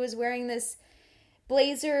him. He was wearing this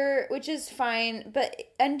blazer, which is fine, but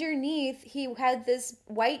underneath he had this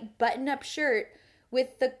white button-up shirt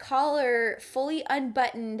with the collar fully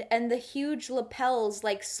unbuttoned and the huge lapels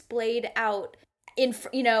like splayed out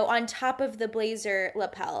on top of the blazer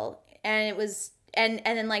lapel, and it was and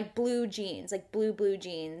then like blue jeans, like blue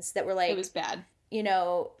jeans that were like, it was bad,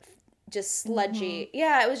 just sludgy.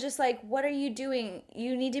 Yeah, it was just like, what are you doing?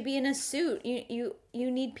 You need to be in a suit. You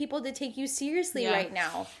need people to take you seriously right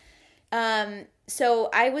now. So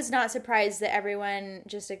I was not surprised that everyone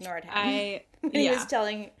just ignored him when he was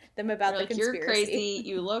telling them about the conspiracy. You're crazy.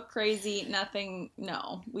 You look crazy.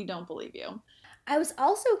 No, we don't believe you. I was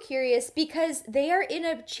also curious because they are in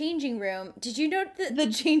a changing room. Did you know that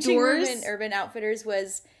the changing room in Urban Outfitters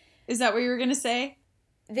was... Is that what you were going to say?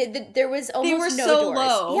 There was almost no doors. They were so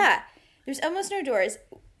low. Yeah. There's almost no doors,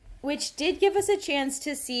 which did give us a chance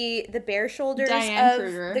to see the bare shoulders Diane of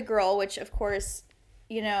Kruger. The girl, which of course...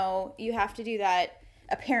 you have to do that,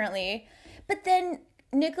 apparently. But then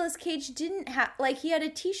Nicolas Cage didn't have, he had a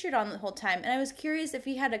t-shirt on the whole time. And I was curious if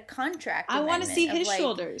he had a contract I want to see his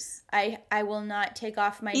shoulders. I will not take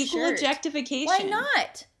off my Equal shirt. Objectification. Why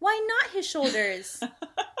not? Why not his shoulders?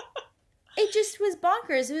 It just was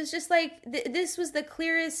bonkers. It was just like, this was the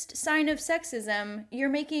clearest sign of sexism. You're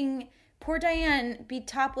making poor Diane be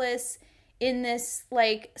topless in this,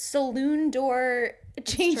 saloon door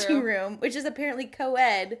changing room, which is apparently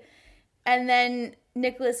co-ed, And then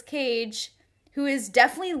Nicolas Cage, who is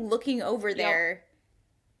definitely looking over there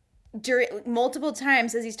multiple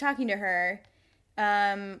times as he's talking to her,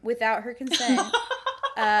 without her consent,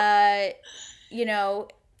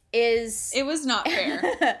 is... It was not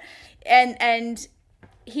fair. and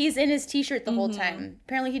he's in his t-shirt the whole time.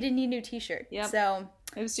 Apparently he didn't need a new t-shirt. Yep. So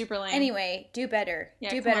it was super lame. Anyway, do better.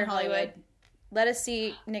 Yeah, do better, Hollywood. Let us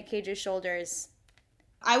see Nick Cage's shoulders.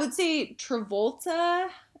 I would say Travolta,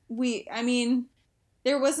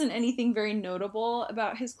 there wasn't anything very notable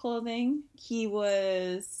about his clothing. He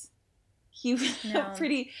was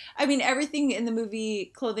pretty, everything in the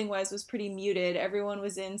movie clothing-wise was pretty muted. Everyone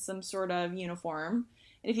was in some sort of uniform.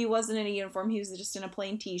 And if he wasn't in a uniform, he was just in a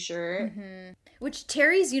plain t-shirt. Mm-hmm. Which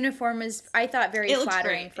Terry's uniform is, I thought, very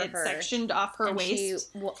flattering for her. It sectioned off her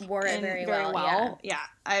waist. She wore it very well. Yeah,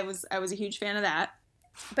 I was a huge fan of that.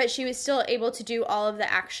 But she was still able to do all of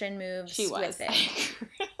the action moves with it.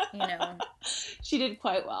 She did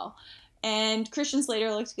quite well. And Christian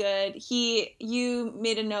Slater looked good. You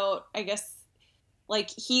made a note, I guess, like,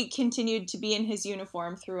 he continued to be in his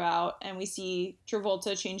uniform throughout, and we see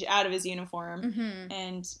Travolta change out of his uniform. Mm-hmm.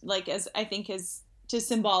 And, like, as I think is to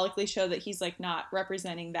symbolically show that he's, like, not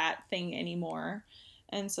representing that thing anymore.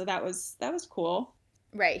 And so that was cool.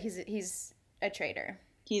 Right. He's a traitor.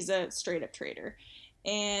 He's a straight up traitor.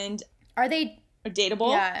 And are they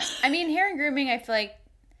dateable? Yeah. Hair and grooming, I feel like,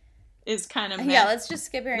 is kind of yeah. Let's just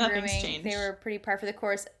skip hair and Nothing's grooming. Changed. They were pretty par for the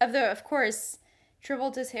course. Of course,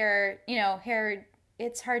 Travolta's hair. Hair.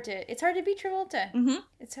 It's hard to be Travolta. Mm-hmm.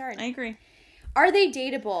 It's hard. I agree. Are they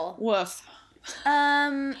dateable? Woof.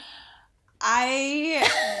 I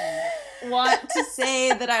want to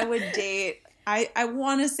say that I would date. I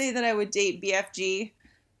want to say that I would date BFG,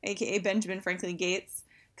 aka Benjamin Franklin Gates,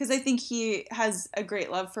 because I think he has a great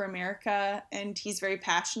love for America and he's very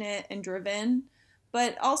passionate and driven.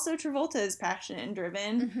 But also Travolta is passionate and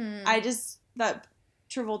driven. Mm-hmm. I just thought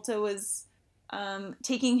Travolta was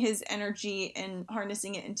taking his energy and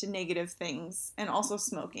harnessing it into negative things and also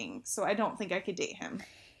smoking. So I don't think I could date him.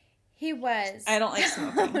 He was. I don't like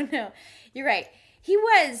smoking. Oh, no. You're right. He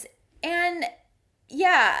was. And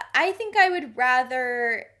yeah, I think I would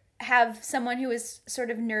rather have someone who is sort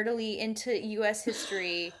of nerdily into U.S.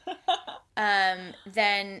 history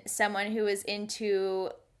than someone who is into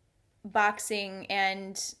boxing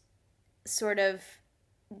and sort of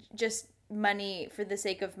just money for the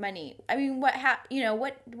sake of money. I mean, what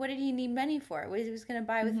did he need money for? What he was going to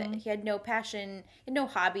buy with it? He had no passion, and no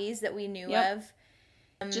hobbies that we knew of.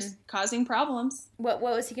 Just causing problems. What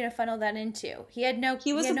was he going to funnel that into? He had no.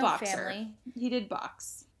 He was a no boxer. Family. He did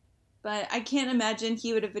box, but I can't imagine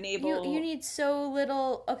he would have been able. You need so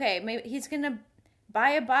little. Okay, maybe he's going to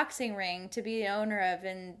buy a boxing ring to be the owner of,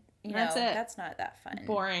 and that's it. That's not that fun.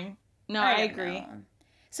 Boring. No, I agree. Know.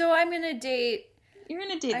 So I'm going to date. You're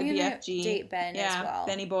going to date the BFG. Date Ben as well.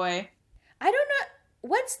 Benny boy. I don't know.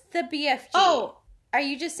 What's the BFG? Oh. Are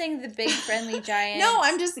you just saying the big friendly giant? No,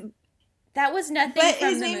 I'm just... That was nothing but from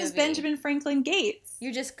his the name movie. Is Benjamin Franklin Gates.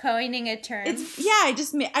 You're just coining a term.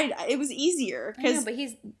 It was easier. I know, but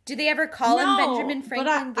do they ever call him Benjamin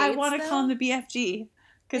Franklin Gates? I want to call him the BFG.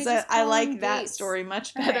 Because I like that story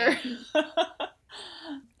much better. Right.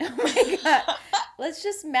 Oh my god. Let's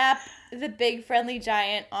just map the big friendly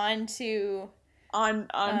giant onto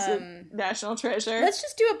National Treasure. Let's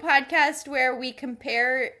just do a podcast where we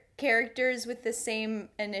compare characters with the same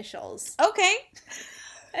initials. Okay.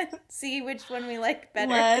 And see which one we like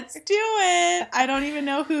better. Let's do it. I don't even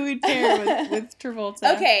know who we'd pair with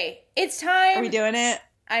Travolta. Okay, it's time. Are we doing it?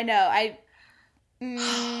 I know.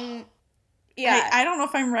 Yeah. I don't know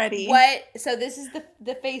if I'm ready. What? So this is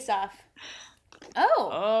the face-off.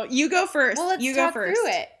 Oh, you go first. Well, let's talk through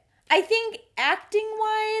it. I think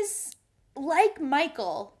acting-wise, like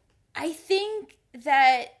Michael, I think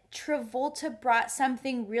that Travolta brought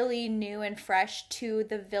something really new and fresh to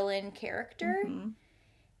the villain character,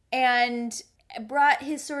 and brought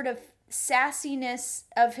his sort of sassiness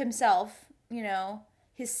of himself,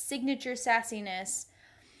 his signature sassiness,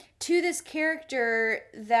 to this character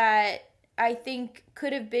that I think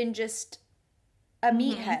could have been just a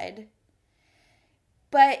meathead.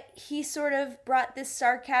 But he sort of brought this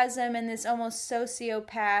sarcasm and this almost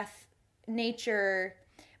sociopath nature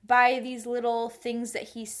by these little things that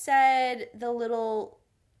he said, the little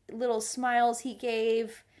smiles he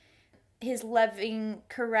gave, his loving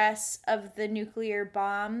caress of the nuclear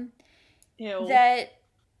bomb. Ew. That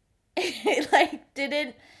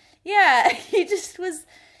didn't. Yeah, he just was.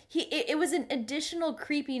 It was an additional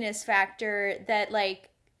creepiness factor that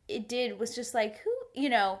was just like, who,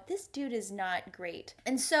 this dude is not great.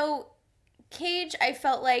 And so Cage, I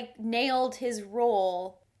felt like, nailed his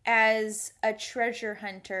role as a treasure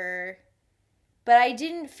hunter, but I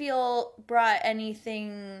didn't feel brought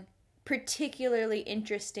anything particularly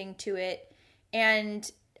interesting to it,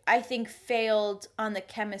 and I think failed on the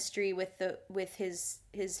chemistry with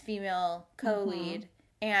his female co-lead.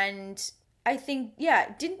 And I think,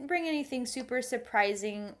 didn't bring anything super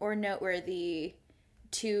surprising or noteworthy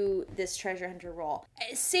to this treasure hunter role.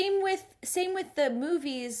 Same with the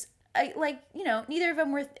movies. Neither of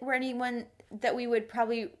them were anyone that we would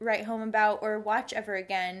probably write home about or watch ever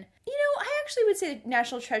again. I actually would say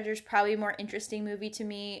National Treasure is probably a more interesting movie to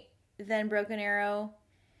me than Broken Arrow.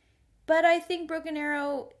 But I think Broken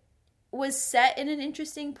Arrow was set in an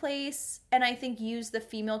interesting place, and I think used the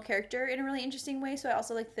female character in a really interesting way. So I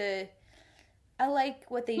also like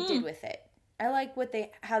what they did with it. I like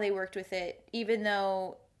how they worked with it, even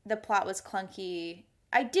though the plot was clunky.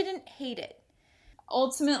 I didn't hate it.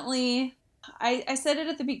 Ultimately, I said it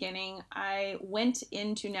at the beginning, I went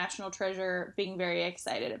into National Treasure being very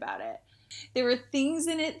excited about it. There were things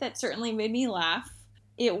in it that certainly made me laugh.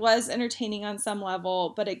 It was entertaining on some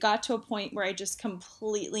level, but it got to a point where I just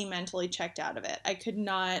completely mentally checked out of it. I could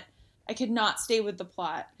not stay with the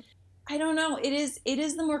plot. I don't know. It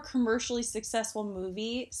is the more commercially successful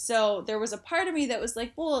movie. So there was a part of me that was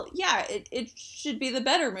like, well, yeah, it should be the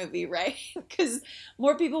better movie, right? Because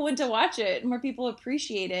more people went to watch it, more people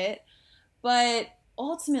appreciate it. But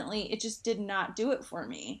ultimately, it just did not do it for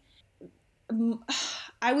me.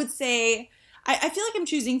 I would say, I feel like I'm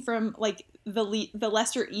choosing from like the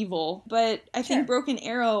lesser evil, but I think Broken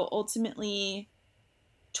Arrow ultimately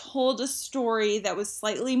told a story that was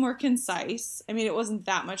slightly more concise. I mean, it wasn't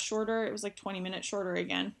that much shorter. It was like 20 minutes shorter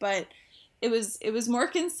again, but it was more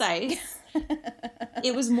concise.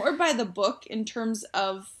 It was more by the book in terms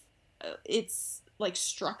of its like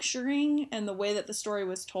structuring and the way that the story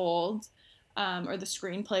was told, or the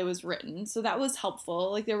screenplay was written. So that was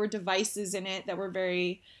helpful. Like there were devices in it that were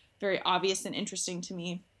very, very obvious and interesting to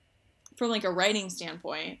me from like a writing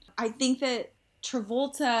standpoint. I think that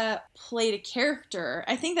Travolta played a character.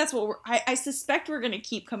 I think that's what I suspect we're going to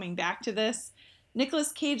keep coming back to this.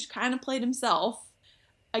 Nicolas Cage kind of played himself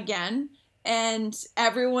again, and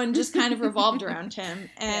everyone just kind of revolved around him.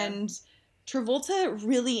 And Travolta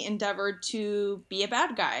really endeavored to be a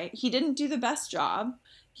bad guy. He didn't do the best job.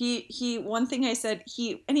 He one thing I said,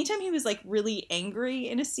 anytime he was like really angry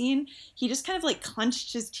in a scene, he just kind of like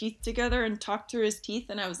clenched his teeth together and talked through his teeth,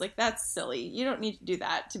 and I was like, that's silly. You don't need to do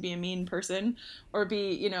that to be a mean person or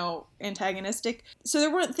be, antagonistic. So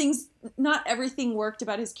there weren't not everything worked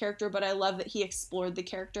about his character, but I love that he explored the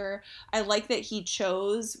character. I like that he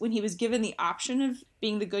chose, when he was given the option of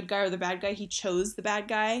being the good guy or the bad guy, he chose the bad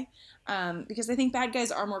guy. Because I think bad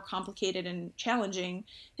guys are more complicated and challenging.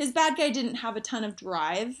 His bad guy didn't have a ton of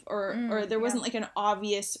drive, or there wasn't like an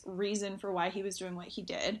obvious reason for why he was doing what he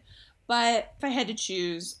did. But if I had to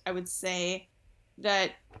choose, I would say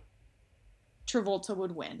that Travolta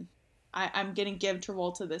would win. I'm going to give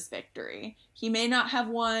Travolta this victory. He may not have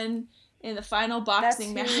won in the final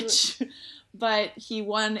boxing match, but he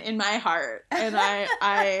won in my heart. And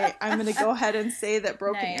I'm going to go ahead and say that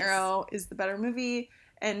Broken Arrow is the better movie,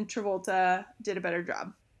 and Travolta did a better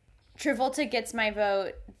job. Travolta gets my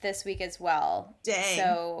vote this week as well. Dang.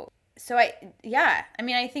 So I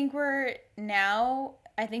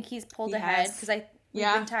think he's pulled ahead because we've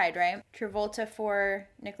been tied, right? Travolta for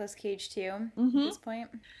Nicolas Cage too at this point.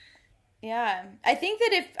 Yeah. I think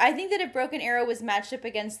that if Broken Arrow was matched up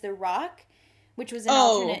against The Rock, which was an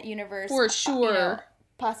alternate universe for sure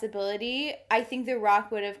possibility, I think The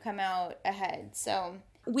Rock would have come out ahead. So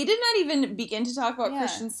we did not even begin to talk about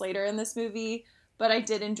Christian Slater in this movie, but I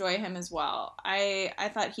did enjoy him as well.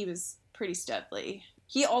 I thought he was pretty studly.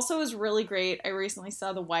 He also was really great. I recently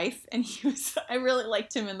saw The Wife, and I really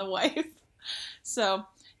liked him in The Wife. So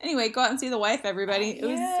anyway, go out and see The Wife, everybody. It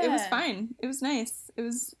was fine. It was nice. It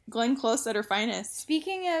was Glenn Close at her finest.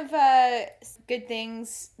 Speaking of good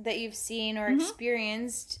things that you've seen or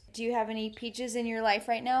experienced, do you have any peaches in your life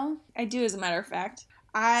right now? I do, as a matter of fact.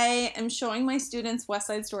 I am showing my students West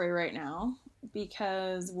Side Story right now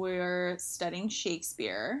because we're studying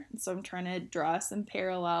Shakespeare. So I'm trying to draw some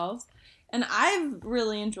parallels. And I've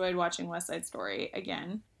really enjoyed watching West Side Story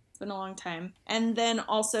again. It's been a long time. And then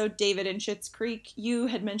also David in Schitt's Creek. You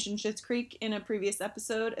had mentioned Schitt's Creek in a previous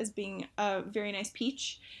episode as being a very nice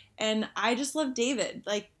peach. And I just love David.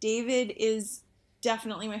 Like, David is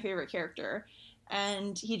definitely my favorite character.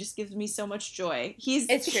 And he just gives me so much joy. He's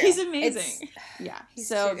amazing.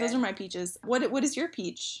 Those are my peaches. What is your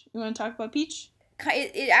peach? You want to talk about peach?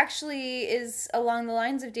 It actually is along the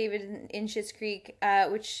lines of David in Schitt's Creek,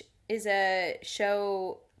 which is a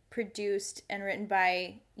show produced and written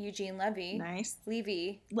by Eugene Levy. Nice.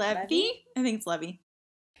 Levy? I think it's Levy.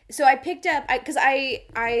 So I picked up, because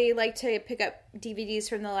I like to pick up DVDs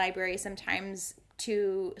from the library sometimes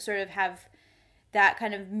to sort of have that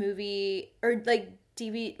kind of movie, or like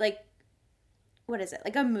DVD, like, what is it?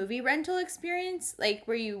 Like a movie rental experience, like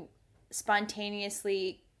where you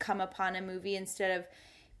spontaneously come upon a movie instead of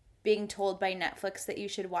being told by Netflix that you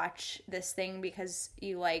should watch this thing because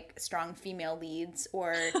you like strong female leads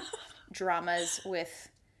or dramas with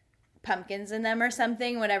pumpkins in them or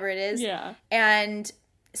something, whatever it is. Yeah. And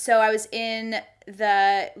so I was in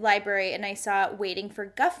the library and I saw Waiting for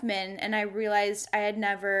Guffman, and I realized I had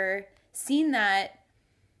never seen that,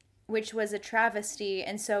 which was a travesty.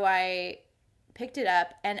 And so I picked it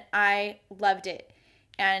up and I loved it.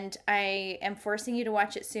 And I am forcing you to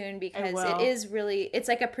watch it soon because it is really, it's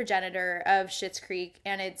like a progenitor of Schitt's Creek,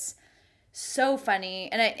 and it's so funny.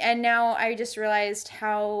 And now I just realized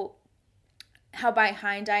how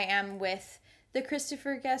behind I am with the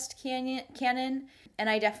Christopher Guest canon, and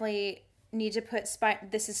I definitely need to put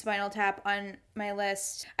This Is Spinal Tap on my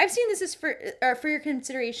list. I've seen This Is for Your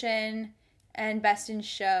Consideration and Best in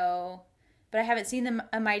Show, but I haven't seen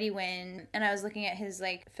A Mighty Wind, and I was looking at his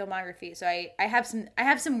like filmography, so I have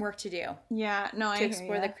some work to do. Yeah, no, to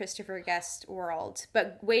explore the Christopher Guest world.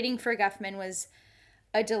 But Waiting for Guffman was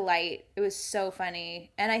a delight. It was so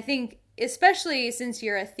funny, and I think especially since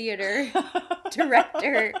you're a theater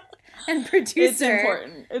director and producer, it's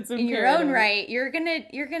important. It's in your own right. You're gonna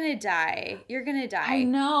die. You're gonna die. I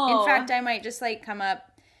know. In fact, I might just like come up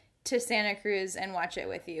to Santa Cruz and watch it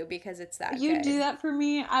with you because it's that good. You do that for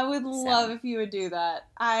me? I would love if you would do that.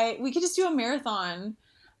 We could just do a marathon.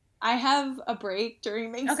 I have a break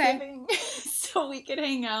during Thanksgiving, so we could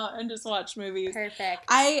hang out and just watch movies. Perfect.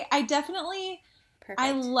 I definitely, Perfect.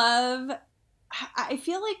 I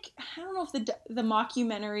feel like, I don't know if the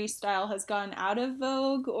mockumentary style has gone out of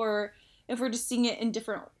vogue or if we're just seeing it in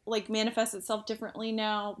different, like, manifest itself differently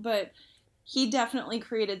now, but he definitely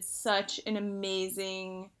created such an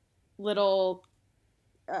amazing little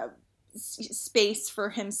space for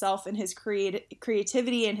himself and his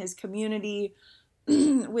creativity and his community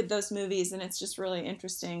with those movies, and it's just really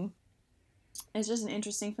interesting. It's just an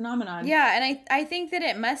interesting phenomenon. Yeah, and I think that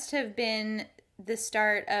it must have been the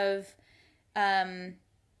start of, The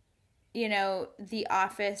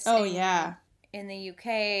Office. In the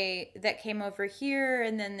UK that came over here,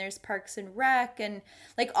 and then there's Parks and Rec, and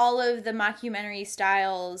like all of the mockumentary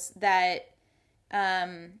styles that,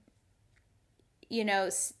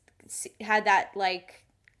 had that like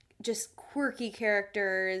just quirky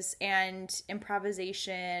characters and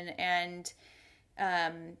improvisation and,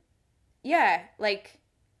 like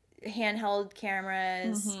handheld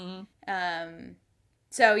cameras. Mm-hmm.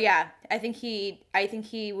 So yeah, I think he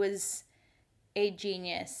was a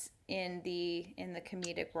genius in the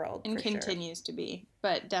comedic world, and for continues to be,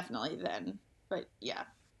 but definitely then. But yeah,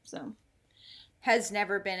 so has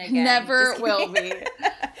never been again. Never will be.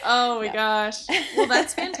 Oh my gosh. Well,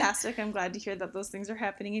 that's fantastic. I'm glad to hear that those things are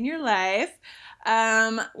happening in your life.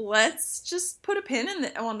 Let's just put a pin in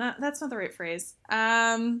the. Well, that's not the right phrase.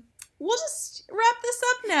 We'll just wrap this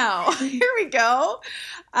up now. Here we go.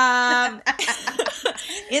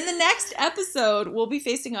 In the next episode, we'll be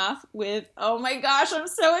facing off with, oh my gosh, I'm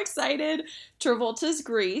so excited, Travolta's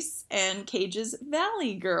Grease and Cage's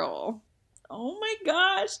Valley Girl. Oh my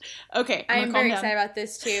gosh. Okay, I'm very excited about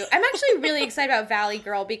this too. I'm actually really excited about Valley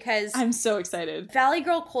Girl because I'm so excited. Valley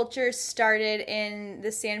Girl culture started in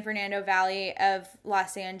the San Fernando Valley of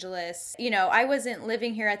Los Angeles. I wasn't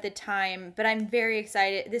living here at the time, but I'm very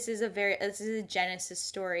excited. This is a genesis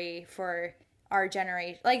story for our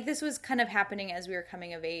generation. Like, this was kind of happening as we were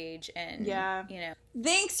coming of age, and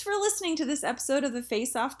Thanks for listening to this episode of the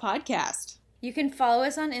Face Off Podcast. You can follow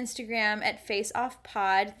us on Instagram at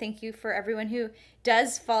FaceOffPod. Thank you for everyone who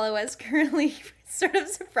does follow us currently. It's sort of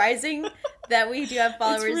surprising that we do have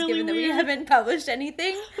followers, really given that we haven't published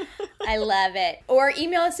anything. I love it. Or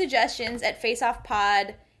email us suggestions at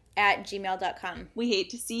faceoffpod@gmail.com. We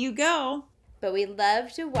hate to see you go, but we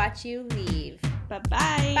love to watch you leave.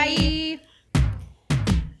 Bye-bye. Bye.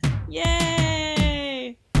 Yay!